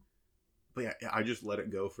 But yeah, I just let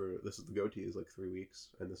it go for the goatee is like 3 weeks,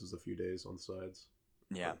 and this is a few days on the sides.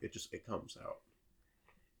 Yeah, it comes out.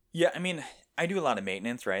 Yeah, I mean, I do a lot of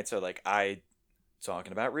maintenance, right? So, like,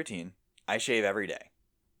 talking about routine, I shave every day.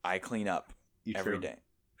 I clean up every day.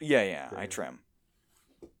 Yeah, I trim.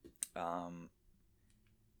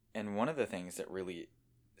 And one of the things that really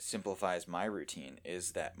simplifies my routine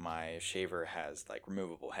is that my shaver has, like,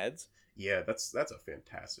 removable heads. Yeah, that's a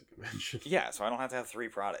fantastic invention. Yeah, so I don't have to have 3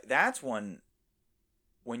 products. That's when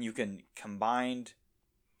you can combine.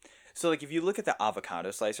 So, like, if you look at the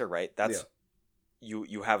avocado slicer, right? That's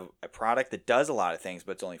you have a product that does a lot of things,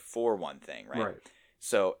 but it's only for one thing, right? Right.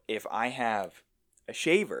 So if I have a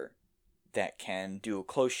shaver that can do a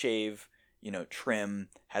close shave, trim,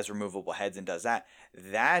 has removable heads, and does that,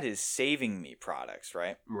 that is saving me products,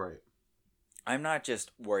 right? Right. I'm not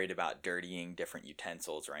just worried about dirtying different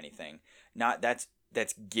utensils or anything. That's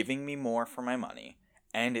giving me more for my money,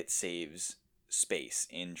 and it saves space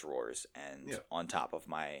in drawers and on top of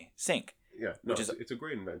my sink. Yeah, no, it's a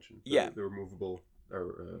great invention. The removable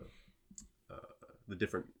or the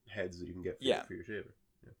different heads that you can get for your shaver.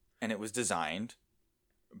 Yeah. And it was designed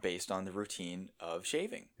based on the routine of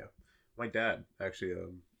shaving. Yeah. My dad, actually,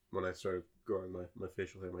 when I started growing my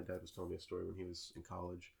facial hair, my dad was telling me a story when he was in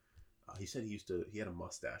college. He said he had a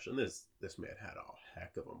mustache, and this man had a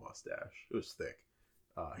heck of a mustache. It was thick.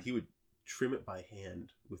 He would trim it by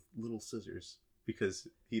hand with little scissors because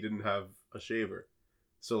he didn't have a shaver.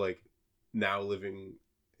 So, like, now living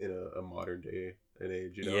in a modern day and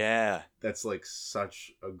age, you know? Yeah. That's like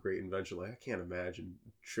such a great invention. Like, I can't imagine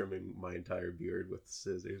trimming my entire beard with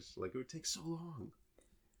scissors. Like, it would take so long.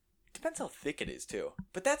 Depends how thick it is, too.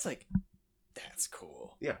 But that's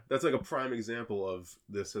cool. Yeah, that's like a prime example of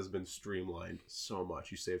this has been streamlined so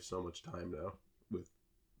much. You save so much time now with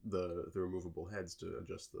the removable heads to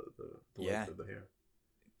adjust the length of the hair.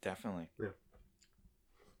 Definitely. Yeah.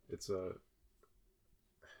 It's a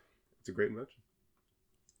great invention.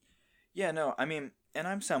 Yeah, no, I mean, and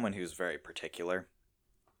I'm someone who's very particular,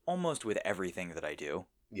 almost with everything that I do.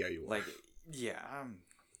 Yeah, you are. Like, yeah,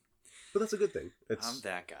 but that's a good thing. I'm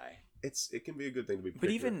that guy. It can be a good thing to be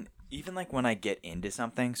particular. But even like when I get into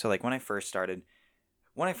something, so like when I first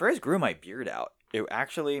grew my beard out, it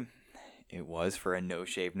was for a no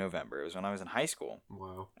shave November. It was when I was in high school.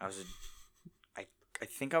 Wow. I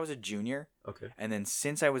think I was a junior. Okay. And then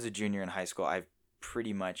since I was a junior in high school, I've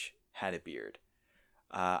pretty much had a beard.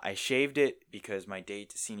 I shaved it because my date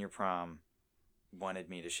to senior prom wanted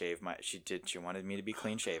me to shave she wanted me to be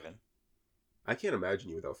clean shaven. I can't imagine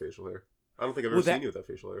you without facial hair. I don't think I've ever seen you without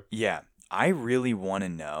facial hair. Yeah. I really want to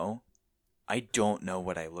know. I don't know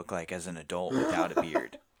what I look like as an adult without a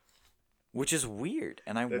beard. Which is weird.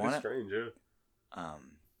 And I want to... That is strange, yeah.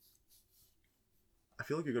 I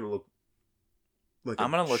feel like you're going to look like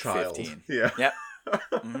I'm going to look child. 15. Yeah. Yep.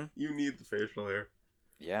 Mm-hmm. You need the facial hair.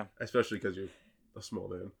 Yeah. Especially because you're a small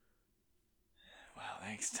man. Wow,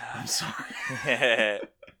 thanks, Tom. I'm sorry.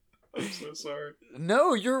 I'm so sorry.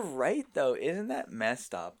 No, you're right, though. Isn't that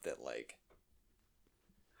messed up that, like...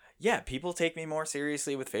 Yeah, people take me more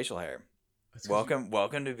seriously with facial hair.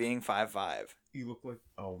 Welcome to being 5'5". You look like...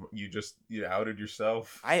 Oh, you outed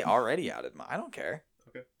yourself. I already outed I don't care.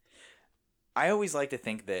 Okay. I always like to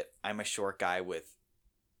think that I'm a short guy with...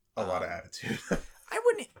 A lot of attitude. I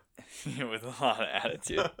wouldn't... with a lot of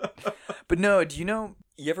attitude. But no, do you know...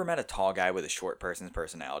 You ever met a tall guy with a short person's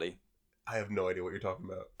personality? I have no idea what you're talking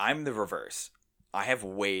about. I'm the reverse. I have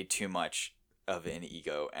way too much of an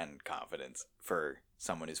ego and confidence for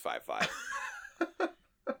someone who's 5'5".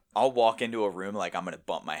 I'll walk into a room like I'm going to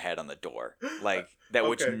bump my head on the door. Like, that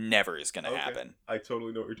which never is going to happen. I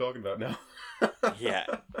totally know what you're talking about now. Yeah.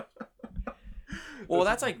 Well,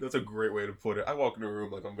 that's a great way to put it. I walk into a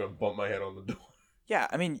room like I'm going to bump my head on the door. Yeah,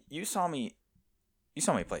 I mean, you saw me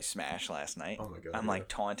play Smash last night. Oh my god. I'm like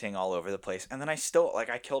taunting all over the place. And then I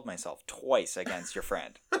killed myself twice against your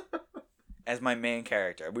friend. As my main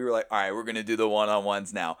character. We were like, all right, we're going to do the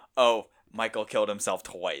one-on-ones now. Oh, Michael killed himself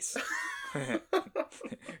twice.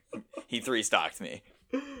 He 3-stocked me.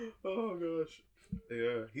 Oh gosh.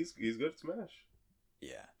 Yeah, he's good at Smash.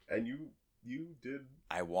 Yeah. And you did.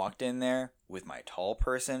 I walked in there with my tall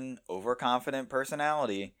person, overconfident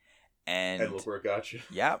personality, and look where it got you.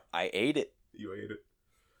 Yeah, I ate it. You ate it.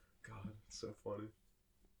 God, it's so funny.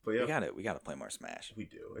 But yeah, we gotta play more Smash. We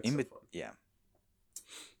do. It's so fun. Yeah.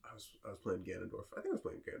 I was playing Ganondorf. I think I was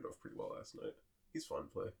playing Ganondorf pretty well last night. He's fun to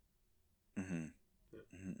play. Mm-hmm. Yeah.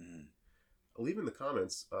 Mm-hmm. Leave in the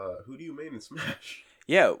comments, who do you main in Smash?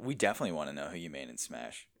 Yeah, we definitely want to know who you main in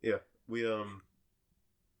Smash. Yeah, we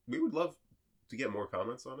would love to get more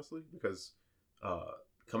comments, honestly, because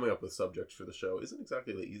coming up with subjects for the show isn't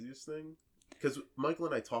exactly the easiest thing. Because Michael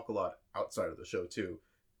and I talk a lot outside of the show too,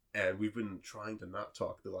 and we've been trying to not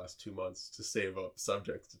talk the last 2 months to save up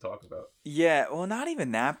subjects to talk about. Yeah, well, not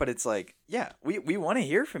even that, but it's like, yeah, we want to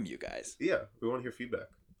hear from you guys. Yeah, we want to hear feedback.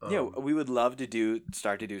 Yeah, we would love to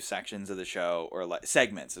start to do sections of the show, or like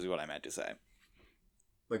segments is what I meant to say.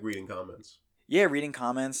 Like reading comments. Yeah, reading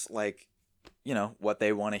comments, like, what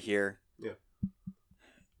they want to hear. Yeah.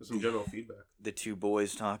 There's some general feedback. The two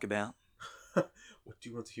boys talk about. What do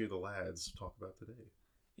you want to hear the lads talk about today?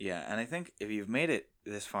 Yeah, and I think if you've made it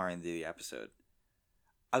this far into the episode,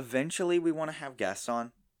 eventually we want to have guests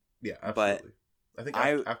on. Yeah, absolutely. But I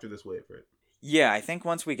think after this wave, right? Yeah, I think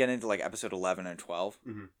once we get into like episode 11 and 12,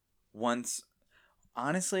 mm-hmm.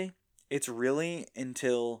 Honestly, it's really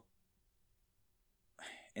until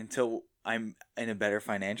I'm in a better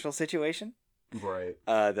financial situation. Right.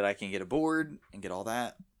 That I can get a board and get all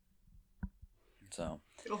that. So,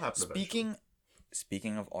 it'll happen eventually.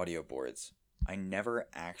 Speaking of audio boards, I never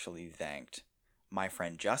actually thanked my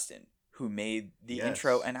friend Justin, who made the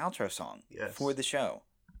intro and outro song for the show.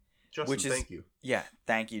 Justin, thank you. Yeah,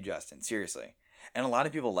 thank you, Justin. Seriously. And a lot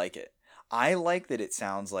of people like it. I like that it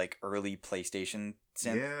sounds like early PlayStation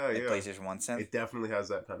synth, PlayStation 1 synth. It definitely has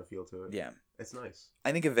that kind of feel to it. Yeah. It's nice.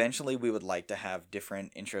 I think eventually we would like to have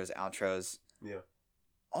different intros, outros. Yeah.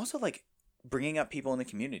 Also, like, bringing up people in the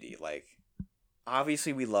community. Like,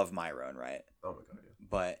 obviously we love Myron, right? Oh my god, yeah.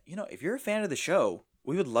 But, if you're a fan of the show,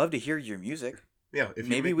 we would love to hear your music. Yeah.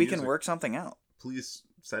 Maybe we can work something out. Please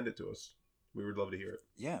send it to us. We would love to hear it.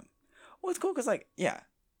 Yeah. Well, it's cool because, like, yeah,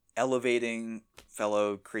 elevating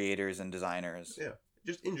fellow creators and designers. Yeah.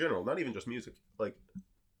 Just in general, not even just music. Like,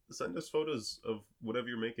 send us photos of whatever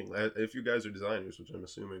you're making. If you guys are designers, which I'm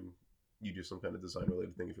assuming you do some kind of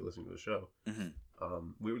design-related thing if you're listening to the show,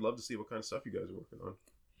 we would love to see what kind of stuff you guys are working on.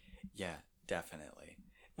 Yeah, definitely.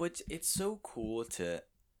 Which, it's so cool to...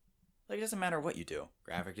 Like, it doesn't matter what you do.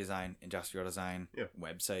 Graphic design, industrial design,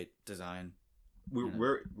 website design,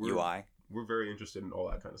 we're UI. We're very interested in all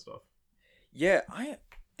that kind of stuff. Yeah,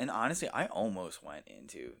 and honestly, I almost went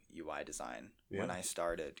into UI design when I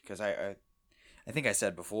started. Because I think I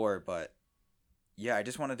said before, but yeah, I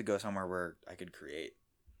just wanted to go somewhere where I could create.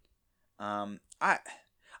 I'm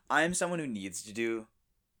someone who needs to do,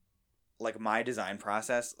 like, my design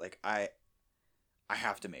process. Like, I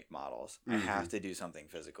have to make models. I have to do something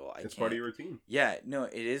physical. It's part of your routine. Yeah, no,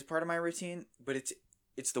 it is part of my routine, but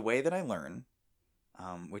it's the way that I learn,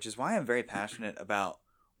 which is why I'm very passionate about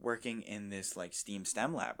working in this, like,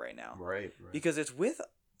 STEM lab right now. Right. Because it's with,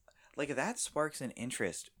 like, that sparks an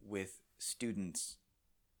interest with students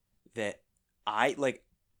that I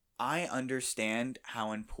understand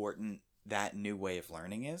how important that new way of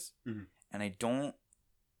learning is, and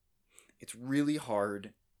it's really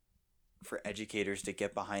hard for educators to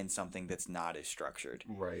get behind something that's not as structured.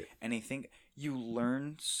 Right. And I think you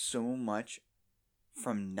learn so much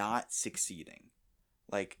from not succeeding.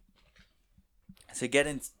 Like, to get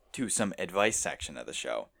into some advice section of the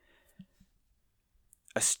show,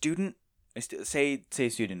 a student, say a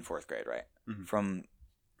student in 4th grade, right? From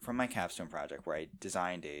my capstone project where I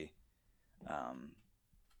designed a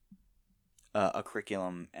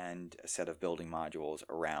curriculum and a set of building modules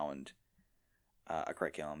around a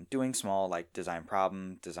curriculum, doing small, like, design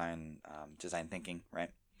problem, design thinking, right?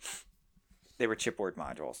 They were chipboard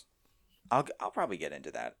modules. I'll probably get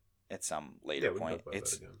into that at some later point.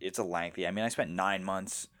 It's a lengthy. I mean, I spent 9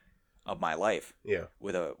 months of my life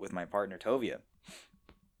with my partner Tovia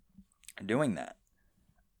doing that.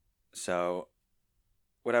 So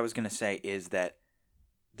what I was going to say is that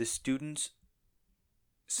the students,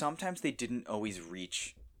 sometimes they didn't always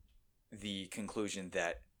reach the conclusion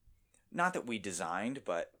that, not that we designed,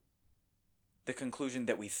 but the conclusion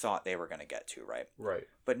that we thought they were going to get to, right? Right.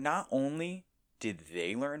 But not only did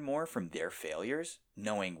they learn more from their failures,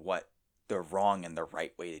 knowing what the wrong and the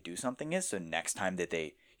right way to do something is, so next time that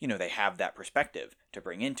they have that perspective to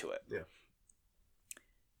bring into it. Yeah.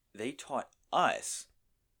 They taught us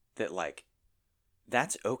that, like,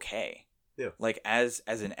 that's okay. Yeah. Like, as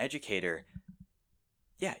an educator,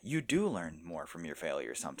 yeah, you do learn more from your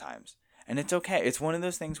failures sometimes. And it's okay. It's one of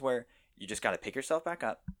those things where you just got to pick yourself back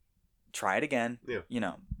up, try it again. Yeah.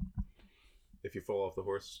 If you fall off the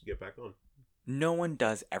horse, get back on. No one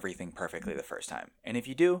does everything perfectly the first time. And if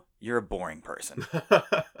you do, you're a boring person.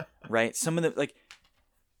 Right? Some of the, like,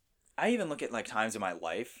 I even look at, like, times in my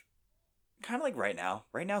life, kind of like right now.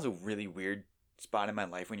 Right now is a really weird spot in my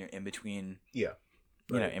life when you're in between. Yeah.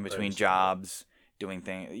 In between jobs, doing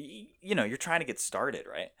things. You're trying to get started,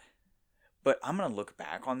 right? But I'm going to look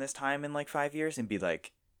back on this time in, like, 5 years and be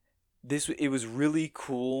like, it was really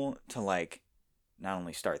cool to, like, not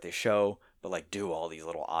only start this show, but, like, do all these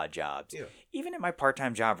little odd jobs. Yeah. Even in my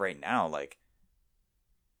part-time job right now, like,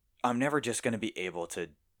 I'm never just going to be able to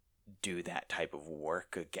do that type of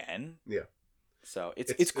work again. Yeah. So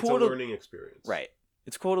it's cool. It's a learning experience. Right.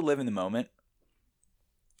 It's cool to live in the moment.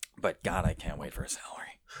 But God, I can't wait for a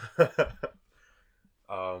salary.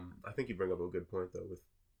 I think you bring up a good point though with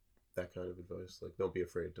that kind of advice. Like, don't be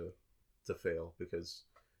afraid to fail, because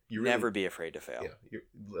you really, never be afraid to fail. Yeah,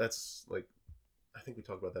 that's like, I think we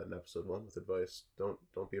talked about that in episode 1 with advice.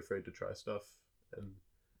 Don't be afraid to try stuff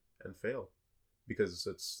and fail, because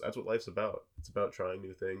that's what life's about. It's about trying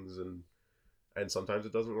new things, and sometimes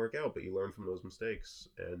it doesn't work out, but you learn from those mistakes,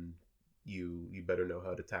 and you better know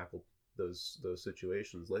how to tackle those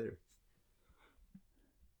situations later.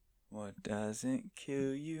 What doesn't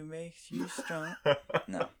kill you makes you strong.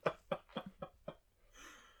 No.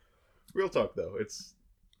 Real talk though, it's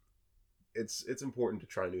important to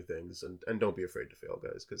try new things, and don't be afraid to fail,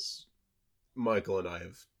 guys, because Michael and I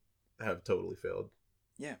have totally failed.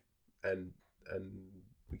 Yeah. And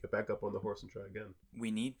we get back up on the horse and try again. We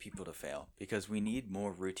need people to fail, because we need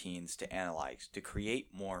more routines to analyze, to create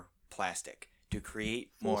more plastic, to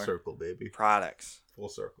create more full circle, baby, products. Full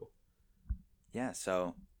circle. Yeah,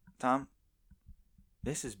 so Tom,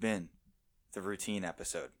 this has been the routine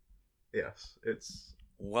episode. Yes, it's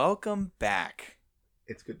welcome back.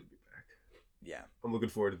 It's good to be back. Yeah, I'm looking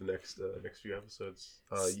forward to the next few episodes.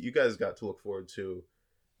 You guys got to look forward to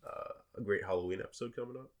a great Halloween episode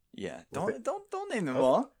coming up. Yeah, don't name them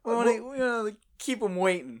all. We want to keep them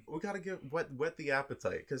waiting. We gotta get whet the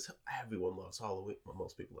appetite because everyone loves Halloween. Well,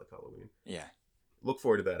 most people like Halloween. Yeah. Look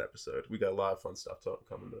forward to that episode. We got a lot of fun stuff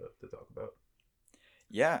coming to talk about.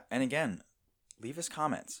 Yeah, and again, leave us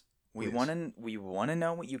comments. We want to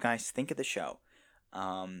know what you guys think of the show.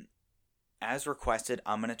 As requested,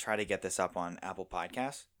 I'm gonna try to get this up on Apple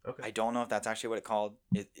Podcasts. Okay. I don't know if that's actually what it's called.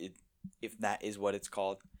 If that is what it's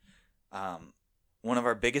called. One of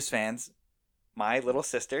our biggest fans, my little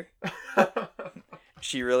sister,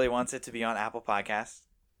 she really wants it to be on Apple Podcasts.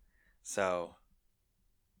 So,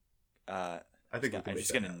 I think I'm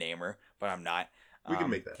just gonna name her, but I'm not. We can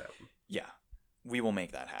make that happen. Yeah, we will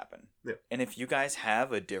make that happen. Yeah. And if you guys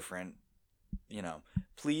have a different,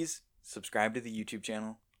 please subscribe to the YouTube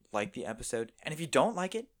channel, like the episode, and if you don't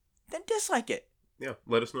like it, then dislike it. Yeah,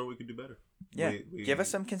 let us know what we could do better. Yeah, give us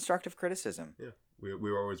some constructive criticism. Yeah,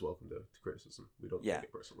 we're always welcome to criticism. We don't take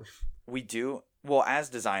it personally. We do. Well, as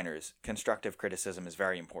designers, constructive criticism is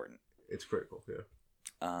very important. It's critical,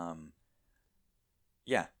 yeah.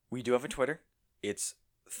 Yeah, we do have a Twitter. It's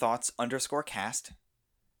thoughts_cast.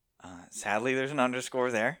 Sadly, there's an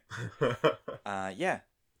underscore there. Yeah,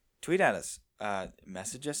 tweet at us.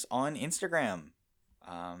 Message us on Instagram.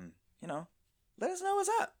 Let us know what's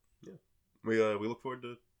up. Yeah, we look forward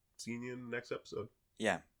to seeing you in the next episode.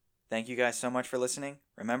 Yeah, thank you guys so much for listening.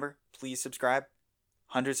 Remember, please subscribe.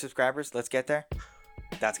 100 subscribers, let's get there.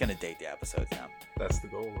 That's gonna date the episodes now. That's the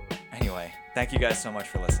goal. Anyway, thank you guys so much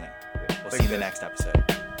for listening. Yeah. We'll see you in the next episode.